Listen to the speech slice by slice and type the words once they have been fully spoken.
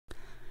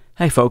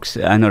Hey folks,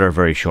 another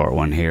very short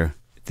one here.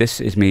 This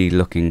is me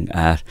looking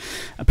at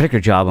a particular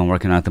job I'm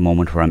working on at the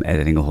moment where I'm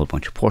editing a whole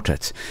bunch of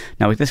portraits.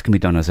 Now this can be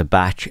done as a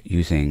batch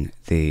using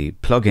the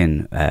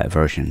plugin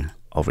version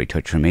of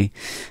Retouch4Me.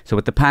 So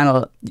with the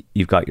panel,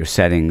 you've got your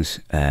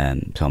settings,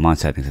 so I'm on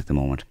settings at the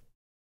moment.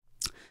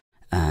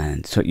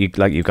 And so you've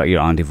got your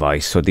on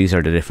device. So these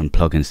are the different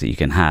plugins that you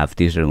can have.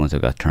 These are the ones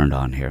I've got turned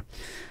on here.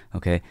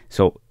 Okay,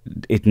 so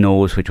it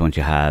knows which ones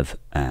you have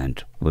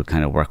and will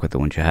kind of work with the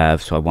ones you have.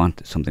 So I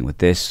want something with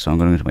this. So I'm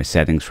going to go to my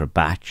settings for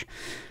batch,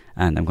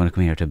 and I'm going to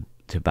come here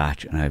to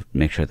batch, and I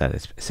make sure that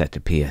it's set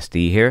to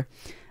PSD here.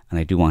 And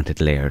I do want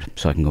it layered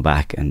so I can go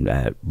back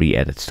and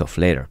re-edit stuff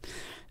later.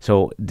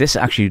 So this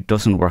actually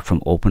doesn't work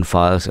from open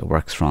files. It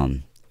works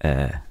from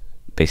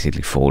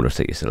basically folders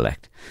that you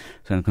select.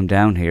 So I'm going to come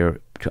down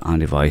here to on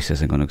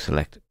devices. I'm going to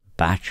select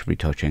batch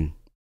retouching.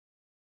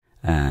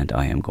 And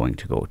I am going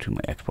to go to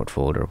my export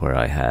folder where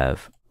I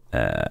have,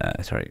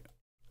 date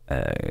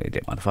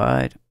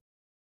modified.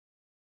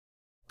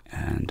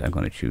 And I'm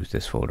going to choose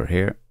this folder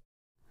here.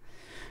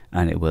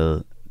 And it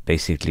will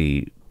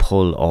basically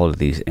pull all of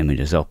these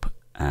images up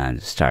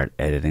and start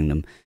editing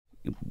them.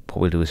 What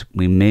we'll do is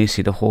we may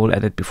see the whole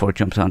edit before it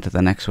jumps onto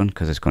the next one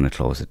because it's going to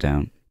close it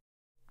down.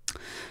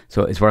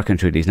 So it's working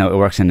through these. Now it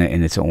works in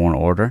its own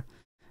order.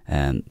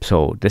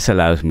 So this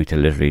allows me to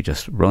literally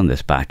just run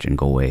this batch and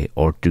go away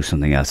or do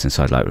something else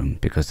inside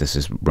Lightroom because this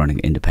is running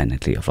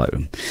independently of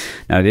Lightroom.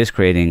 Now it is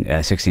creating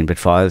 16-bit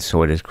files,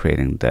 so it is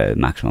creating the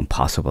maximum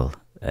possible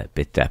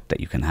bit depth that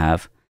you can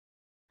have.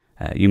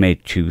 You may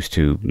choose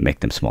to make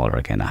them smaller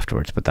again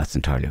afterwards, but that's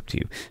entirely up to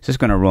you. So it's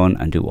going to run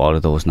and do all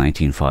of those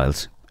 19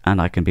 files, and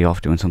I can be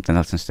off doing something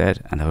else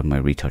instead and have my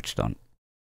retouch done.